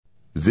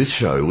This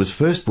show was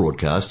first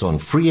broadcast on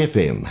Free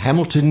FM,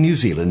 Hamilton, New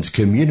Zealand's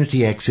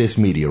community access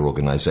media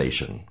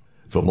organisation.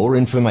 For more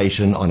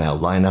information on our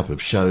lineup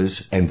of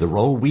shows and the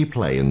role we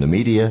play in the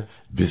media,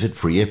 visit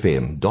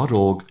freefm.org.nz.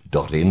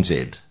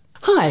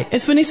 Hi,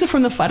 it's Vanessa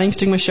from the Fighting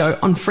Stigma Show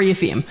on Free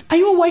FM. Are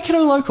you a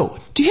Waikato local?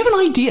 Do you have an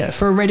idea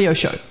for a radio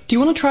show? Do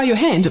you want to try your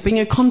hand at being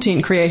a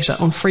content creator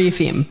on Free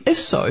FM? If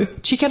so,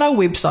 check out our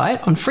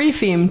website on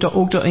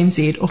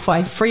freefm.org.nz or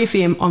find Free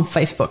FM on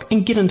Facebook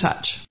and get in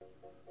touch.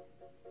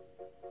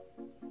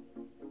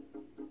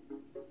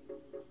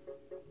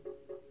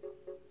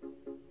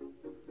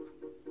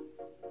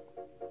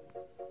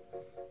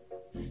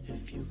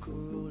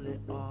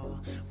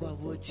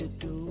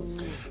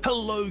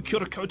 Hello, kia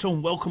ora koutou,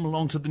 and welcome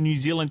along to the New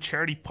Zealand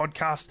Charity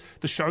Podcast,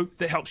 the show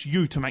that helps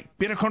you to make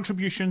better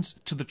contributions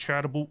to the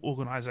charitable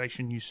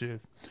organisation you serve.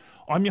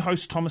 I'm your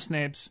host, Thomas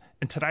Nabbs,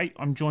 and today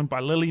I'm joined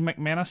by Lily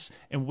McManus,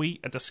 and we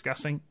are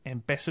discussing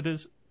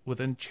ambassadors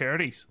within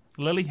charities.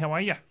 Lily, how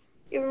are you?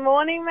 Good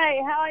morning,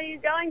 mate. How are you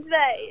going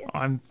today?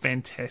 I'm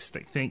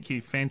fantastic, thank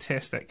you,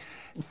 fantastic.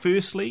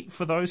 Firstly,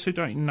 for those who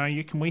don't know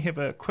you, can we have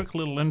a quick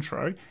little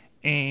intro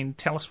and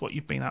tell us what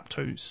you've been up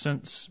to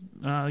since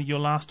your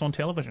last on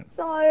television?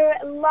 So,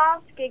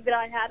 last gig that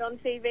I had on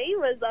TV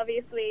was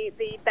obviously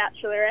The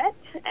Bachelorette,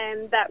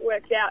 and that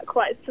worked out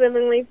quite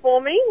swimmingly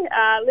for me.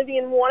 Living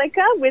in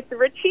Wanaka with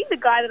Richie, the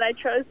guy that I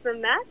chose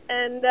from that,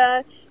 and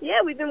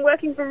yeah, we've been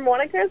working from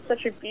Wanaka. It's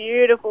such a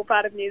beautiful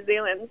part of New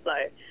Zealand, so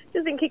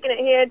just been kicking it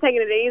here,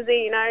 taking it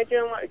easy,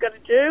 doing what we've got to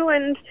do,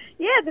 and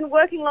yeah, I've been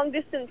working long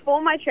distance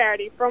for my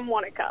charity from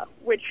Wanaka,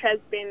 which has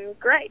been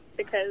great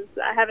because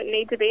I haven't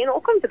need to be in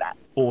Auckland for that.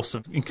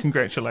 Awesome, and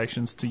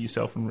congratulations to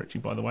yourself and Richie,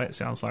 by the way. It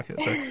sounds like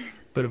it's a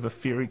bit of a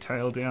fairy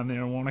tale down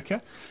there in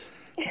Wanaka.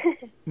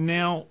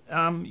 Now,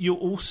 you're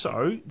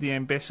also the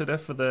ambassador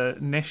for the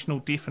National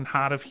Deaf and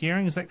Hard of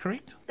Hearing, is that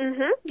correct?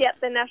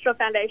 Yep, the National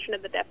Foundation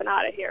of the Deaf and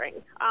Hard of Hearing.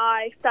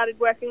 I started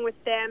working with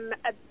them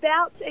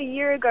about a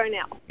year ago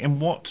now.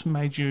 And what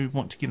made you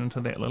want to get into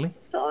that, Lily?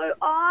 So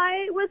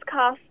I was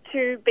cast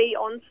to be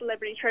on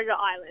Celebrity Treasure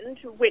Island,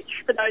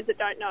 which, for those that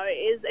don't know,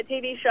 is a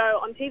TV show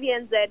on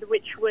TVNZ,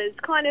 which was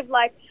kind of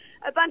like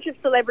a bunch of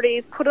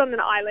celebrities put on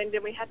an island,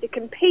 and we had to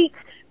compete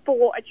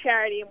for a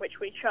charity in which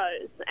we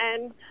chose.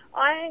 And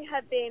I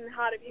have been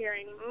hard of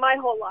hearing my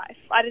whole life.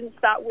 I didn't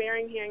start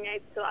wearing hearing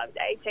aids until I was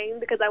 18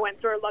 because I went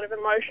through a lot of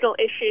emotional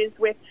issues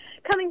with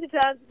coming to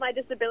terms with my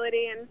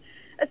disability, and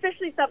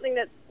especially something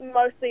that's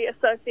mostly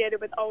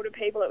associated with older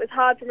people. It was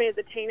hard for me as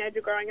a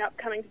teenager growing up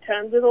coming to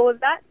terms with all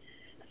of that.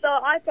 So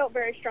I felt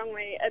very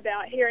strongly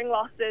about hearing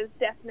losses,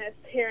 deafness,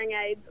 hearing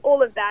aids,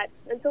 all of that.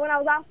 And so when I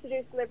was asked to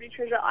do Celebrity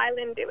Treasure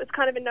Island, it was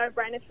kind of a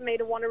no-brainer for me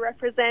to want to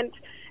represent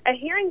a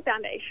hearing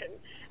foundation.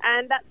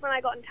 And that's when I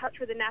got in touch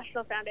with the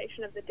National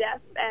Foundation of the Deaf,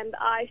 and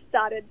I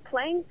started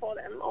playing for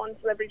them on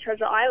Celebrity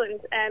Treasure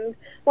Island. And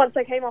once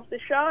I came off the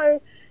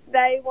show,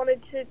 they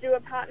wanted to do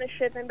a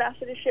partnership,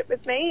 ambassadorship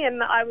with me,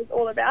 and I was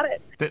all about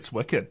it. That's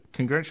wicked.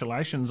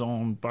 Congratulations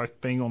on both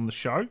being on the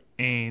show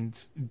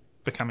and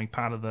becoming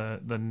part of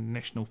the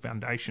National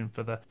Foundation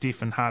for the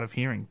Deaf and Hard of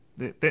Hearing.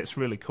 That's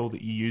really cool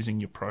that you're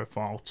using your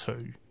profile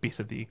to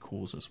better their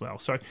cause as well.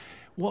 So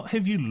what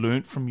have you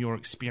learnt from your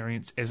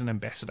experience as an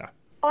ambassador?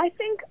 I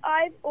think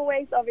I've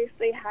always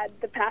obviously had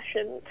the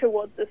passion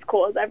towards this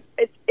cause.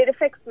 It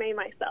affects me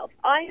myself.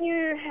 I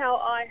knew how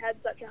I had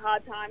such a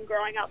hard time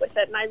growing up with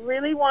it, and I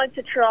really wanted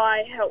to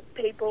try help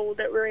people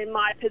that were in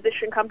my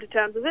position come to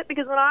terms with it,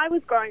 because when I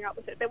was growing up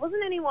with it, there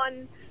wasn't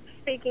anyone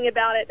speaking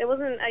about it. There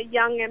wasn't a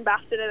young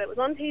ambassador that was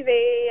on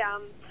TV,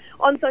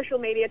 on social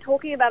media,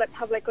 talking about it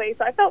publicly.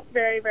 So I felt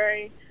very,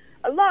 very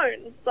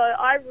alone. So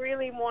I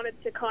really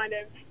wanted to kind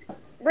of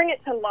bring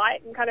it to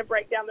light and kind of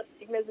break down the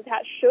stigmas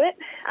attached to it,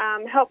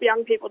 help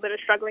young people that are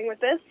struggling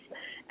with this.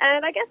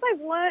 And I guess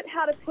I've learned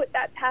how to put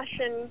that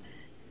passion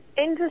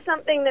into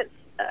something that's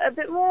a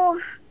bit more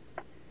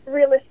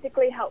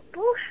realistically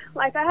helpful.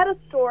 Like, I had a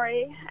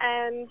story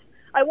and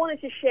I wanted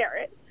to share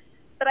it,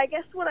 but I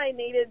guess what I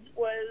needed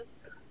was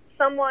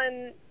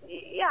someone,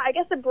 I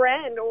guess a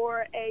brand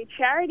or a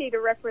charity to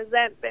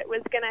represent that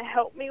was going to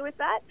help me with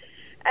that.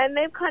 And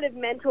they've kind of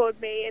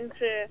mentored me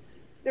into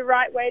the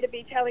right way to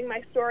be telling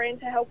my story and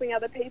to helping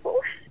other people.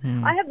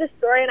 I have the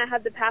story and I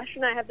have the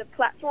passion, I have the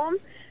platform,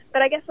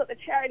 but I guess what the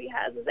charity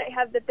has is they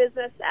have the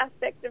business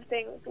aspect of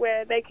things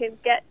where they can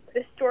get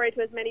this story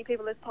to as many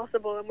people as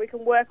possible, and we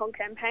can work on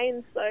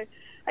campaigns. So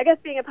I guess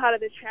being a part of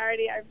the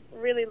charity, I've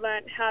really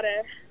learned how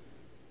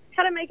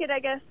to make it, I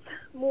guess,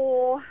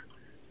 more,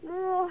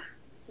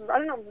 I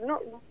don't know,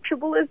 not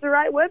reachable is the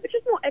right word, but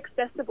just more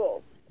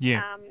accessible.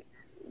 Yeah.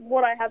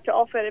 What I have to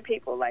offer to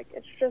people, like,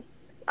 it's just,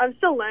 I'm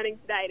still learning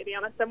today, to be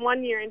honest. I'm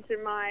 1 year into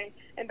my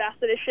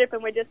ambassadorship,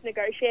 and we're just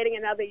negotiating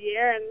another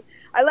year, and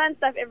I learn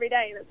stuff every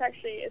day, and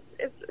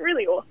it's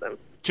really awesome.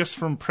 Just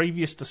from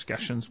previous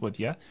discussions with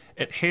you,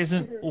 it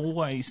hasn't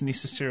always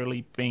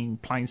necessarily been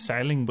plain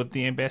sailing with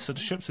the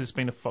ambassadorships. There's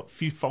been a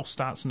few false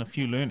starts and a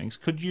few learnings.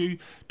 Could you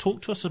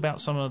talk to us about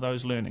some of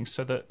those learnings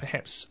so that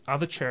perhaps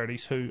other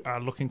charities who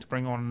are looking to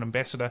bring on an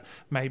ambassador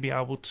may be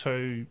able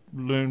to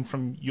learn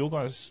from your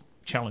guys'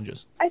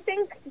 challenges? I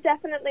think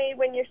definitely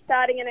when you're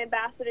starting an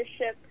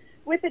ambassadorship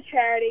with a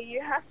charity,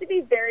 you have to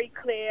be very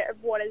clear of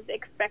what is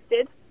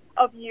expected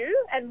of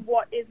you and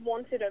what is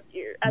wanted of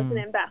you as an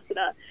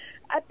ambassador.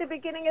 At the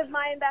beginning of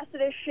my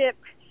ambassadorship,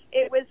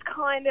 it was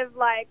kind of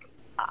like,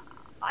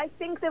 I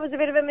think there was a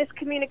bit of a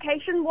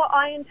miscommunication. What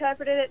I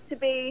interpreted it to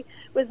be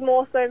was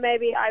more so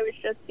maybe I was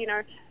just,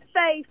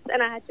 face,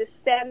 and I had to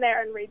stand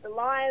there and read the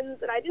lines,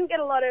 and I didn't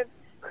get a lot of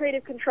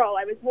creative control.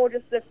 I was more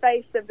just the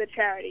face of the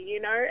charity,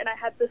 and I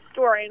had the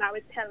story and I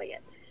was telling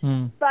it.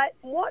 But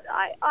what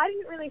I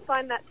didn't really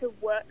find that to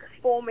work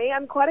for me.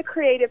 I'm quite a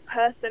creative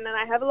person and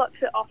I have a lot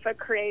to offer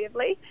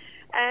creatively.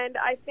 And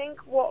I think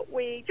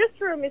just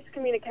through a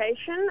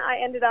miscommunication, I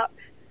ended up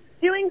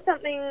doing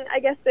something,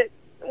 I guess, that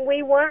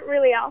we weren't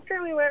really after,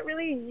 and we weren't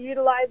really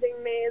utilizing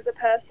me as a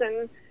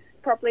person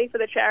properly for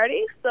the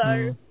charity.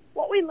 So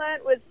what we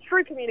learned was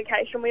through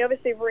communication, we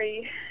obviously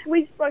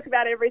we spoke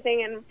about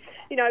everything and,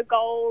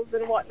 goals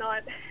and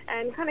whatnot,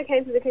 and kind of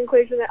came to the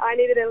conclusion that I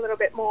needed a little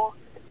bit more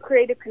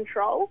creative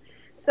control.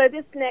 So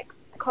this next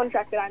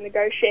contract that I'm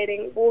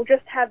negotiating will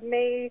just have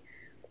me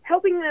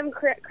helping them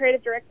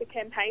creative director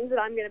campaigns that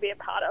I'm going to be a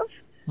part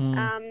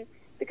of.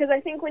 Because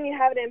I think when you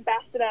have an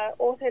ambassador,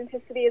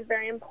 authenticity is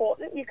very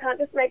important. You can't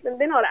just make them,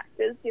 they're not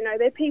actors,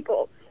 they're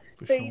people.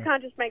 So you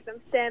can't just make them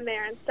stand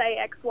there and say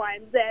X, Y,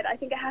 and Z. I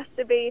think it has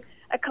to be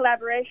a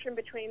collaboration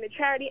between the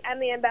charity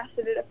and the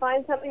ambassador to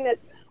find something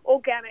that's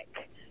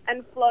organic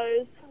and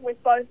flows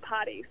with both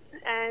parties.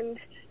 And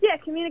yeah,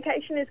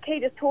 communication is key,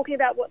 just talking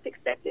about what's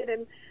expected.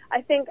 And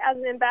I think as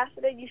an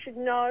ambassador, you should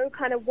know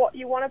kind of what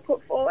you want to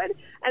put forward.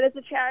 And as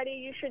a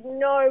charity, you should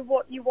know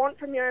what you want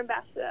from your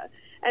ambassador.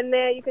 And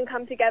there you can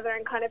come together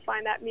and kind of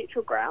find that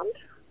mutual ground.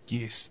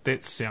 Yes,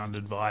 that's sound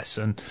advice,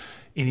 and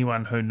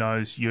anyone who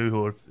knows you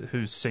or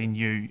who's seen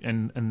you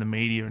in the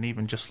media and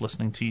even just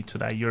listening to you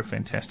today, you're a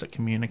fantastic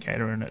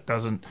communicator, and it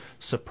doesn't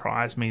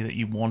surprise me that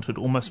you wanted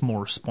almost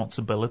more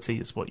responsibility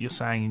is what you're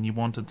saying, and you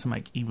wanted to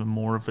make even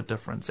more of a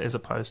difference as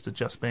opposed to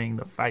just being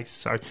the face.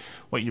 So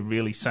what you're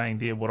really saying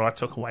there, what I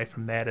took away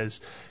from that is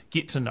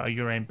get to know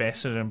your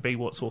ambassador and be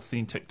what's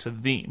authentic to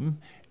them,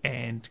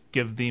 and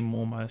give them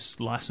almost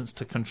license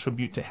to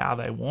contribute to how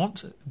they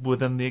want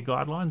within their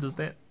guidelines. Is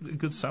that a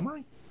good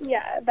summary?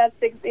 Yeah,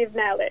 you've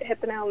nailed it. Hit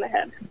the nail on the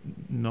head.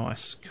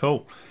 Nice,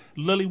 cool.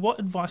 Lily, what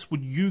advice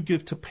would you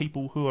give to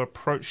people who are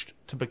approached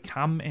to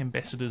become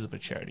ambassadors of a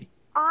charity?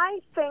 I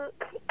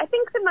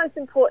think the most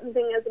important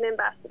thing as an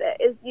ambassador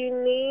is you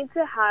need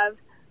to have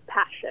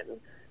passion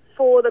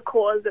for the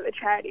cause that the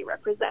charity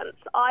represents.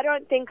 I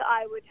don't think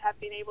I would have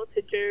been able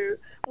to do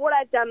what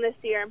I've done this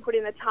year and put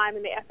in the time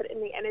and the effort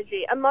and the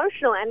energy,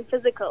 emotional and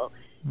physical,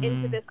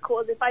 into this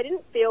cause if I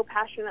didn't feel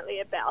passionately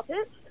about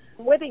it.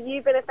 Whether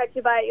you've been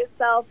affected by it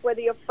yourself, whether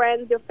your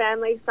friends, your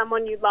family,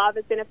 someone you love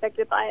has been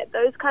affected by it,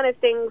 those kind of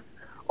things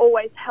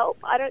always help.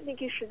 I don't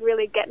think you should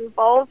really get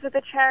involved with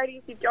a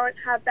charity if you don't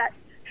have that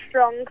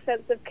strong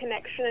sense of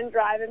connection and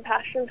drive and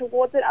passion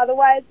towards it.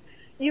 Otherwise,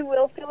 you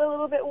will feel a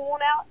little bit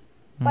worn out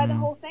by the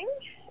whole thing.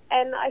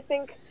 And I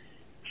think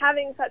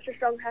having such a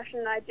strong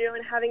passion that I do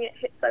and having it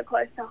hit so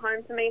close to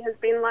home for me has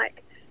been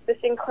like this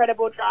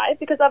incredible drive,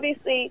 because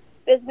obviously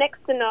there's next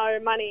to no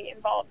money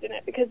involved in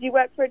it because you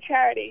work for a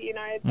charity,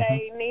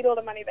 they need all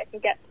the money they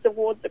can get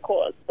towards the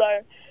cause. So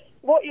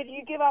what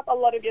you give up a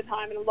lot of your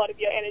time and a lot of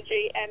your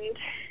energy, and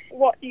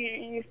what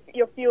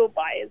you're fueled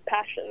by is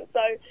passion.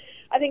 So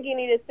I think you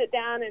need to sit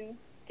down and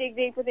dig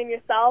deep within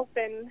yourself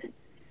and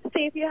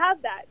see if you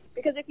have that,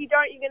 because if you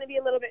don't, you're going to be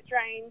a little bit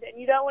drained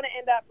and you don't want to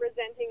end up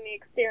resenting the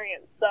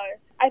experience. So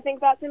I think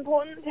that's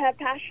important, to have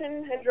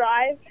passion and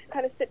drive,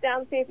 kind of sit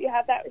down, see if you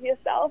have that with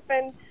yourself,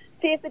 and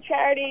see if the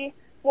charity,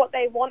 what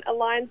they want,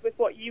 aligns with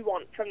what you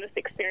want from this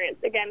experience.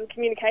 Again,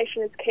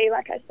 communication is key,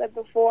 like I said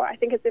before. I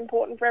think it's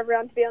important for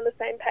everyone to be on the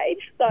same page.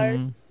 So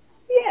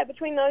yeah,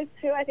 between those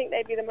two, I think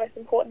they'd be the most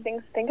important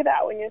things to think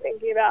about when you're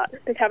thinking about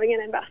becoming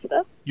an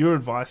ambassador. Your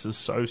advice is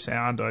so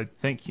sound. I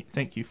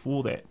thank you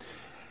for that.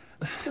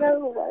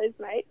 No worries,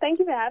 mate. Thank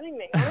you for having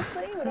me.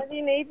 Honestly, whenever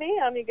you need me,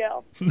 I'm your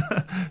girl.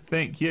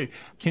 Thank you.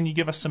 Can you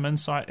give us some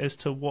insight as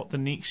to what the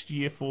next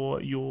year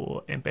for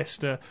your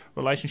ambassador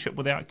relationship,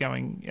 without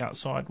going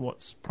outside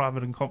what's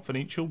private and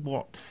confidential,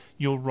 what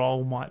your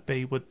role might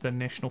be with the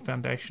National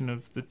Foundation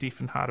of the Deaf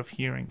and Hard of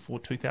Hearing for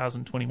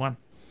 2021?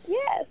 Yeah,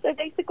 so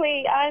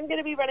basically I'm going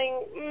to be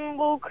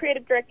running,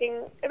 creative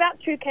directing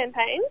about 2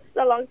 campaigns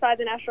alongside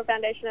the National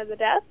Foundation of the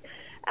Deaf.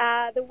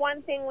 The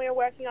one thing we're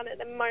working on at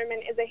the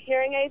moment is a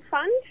hearing aid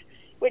fund,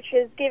 which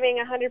is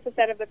giving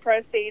 100% of the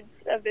proceeds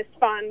of this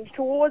fund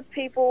towards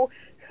people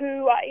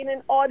who are in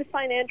an odd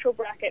financial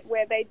bracket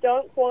where they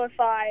don't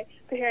qualify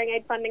for hearing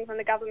aid funding from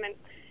the government,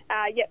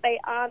 yet they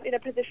aren't in a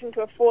position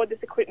to afford this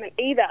equipment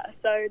either.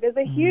 So there's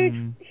a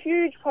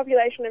huge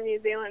population of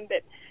New Zealand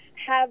that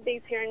have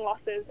these hearing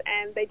losses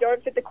and they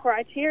don't fit the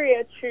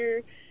criteria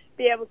to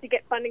be able to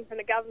get funding from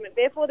the government.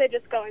 Therefore, they're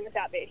just going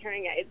without their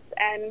hearing aids.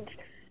 And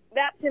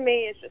that to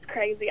me is just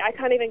crazy. I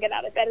can't even get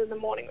out of bed in the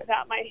morning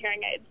without my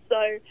hearing aids.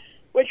 So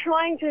we're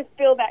trying to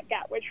fill that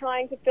gap. We're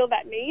trying to fill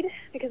that need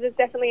because there's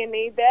definitely a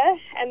need there,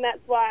 and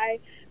that's why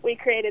we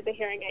created the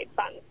Hearing Aid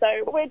Fund. So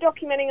we're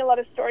documenting a lot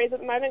of stories at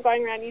the moment,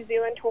 going around New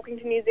Zealand, talking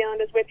to New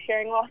Zealanders with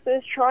hearing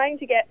losses, trying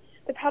to get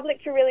the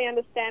public to really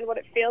understand what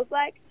it feels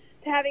like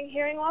to having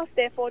hearing loss,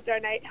 therefore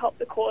donate, help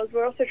the cause.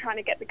 We're also trying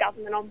to get the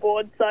government on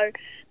board. So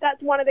that's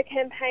one of the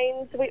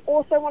campaigns. We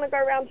also want to go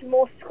around to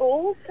more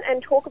schools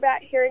and talk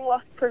about hearing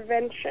loss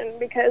prevention,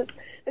 because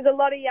there's a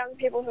lot of young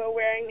people who are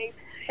wearing these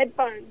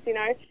headphones,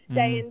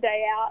 day in,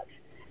 day out.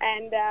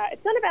 And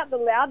it's not about the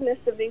loudness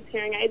of these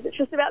hearing aids. It's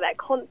just about that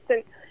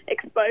constant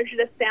exposure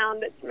to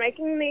sound that's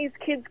making these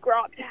kids grow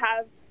up to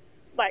have,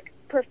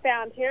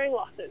 profound hearing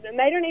losses, and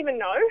they don't even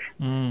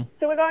know.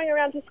 So we're going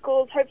around to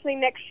schools, hopefully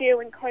next year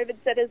when COVID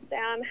settles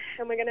down,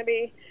 and we're going to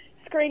be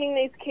screening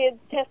these kids,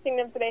 testing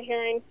them for their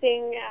hearing,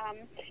 seeing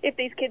if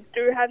these kids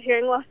do have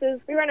hearing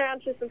losses. We went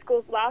around to some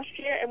schools last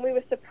year, and we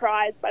were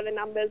surprised by the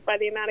numbers, by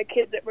the amount of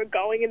kids that were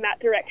going in that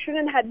direction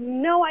and had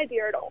no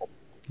idea at all.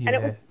 Yeah. And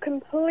it was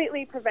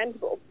completely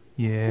preventable.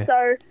 Yeah.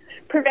 So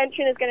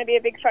prevention is going to be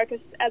a big focus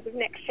as of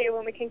next year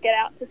when we can get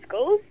out to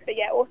schools. But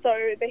yeah,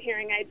 also the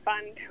Hearing Aid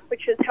Fund,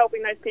 which is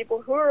helping those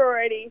people who are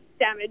already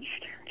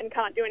damaged and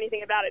can't do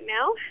anything about it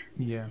now.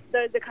 Yeah.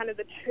 Those are kind of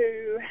the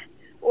two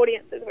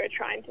audiences we're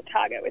trying to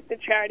target with the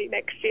charity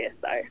next year.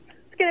 So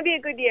it's going to be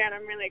a good year, and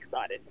I'm really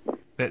excited.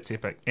 That's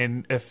epic.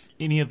 And if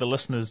any of the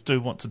listeners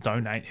do want to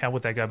donate, how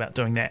would they go about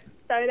doing that?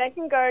 So they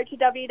can go to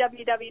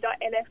www.nfd.org.nz,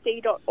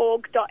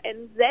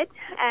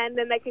 and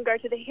then they can go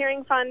to the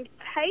Hearing Fund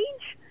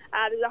page.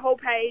 There's a whole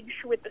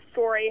page with the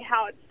story,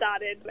 how it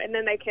started, and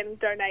then they can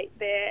donate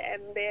there,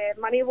 and their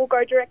money will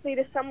go directly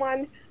to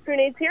someone who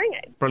needs hearing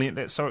aids. Brilliant.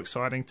 That's so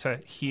exciting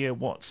to hear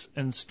what's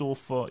in store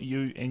for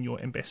you and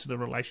your ambassador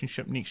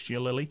relationship next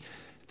year, Lily.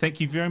 Thank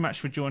you very much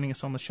for joining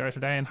us on the show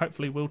today, and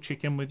hopefully we'll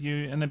check in with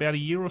you in about a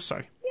year or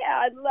so. Yeah,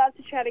 I'd love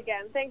to chat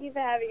again. Thank you for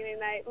having me,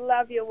 mate.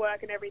 Love your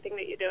work and everything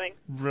that you're doing.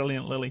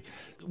 Brilliant, Lily.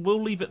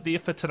 We'll leave it there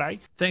for today.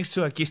 Thanks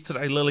to our guest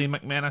today, Lily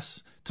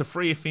McManus, to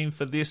Free FM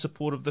for their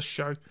support of this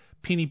show,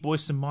 Penny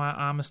Boyce and Maya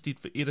Armistead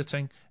for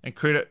editing, and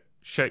credit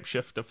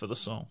Shapeshifter for the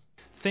song.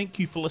 Thank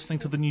you for listening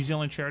to the New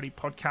Zealand Charity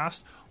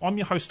Podcast. I'm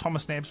your host,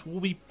 Thomas Nabbs. We'll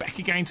be back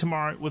again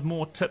tomorrow with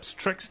more tips,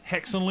 tricks,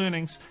 hacks and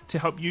learnings to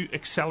help you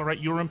accelerate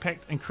your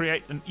impact and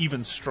create an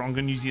even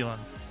stronger New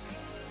Zealand.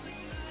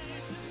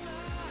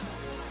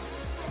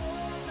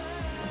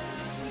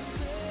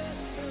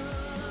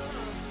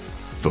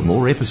 For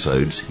more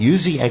episodes,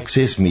 use the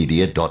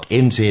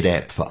accessmedia.nz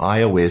app for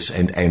iOS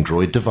and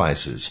Android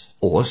devices,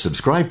 or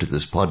subscribe to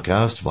this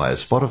podcast via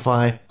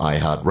Spotify,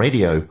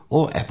 iHeartRadio,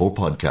 or Apple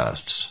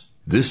Podcasts.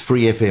 This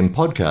Free FM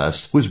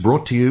podcast was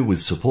brought to you with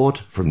support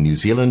from New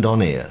Zealand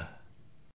On Air.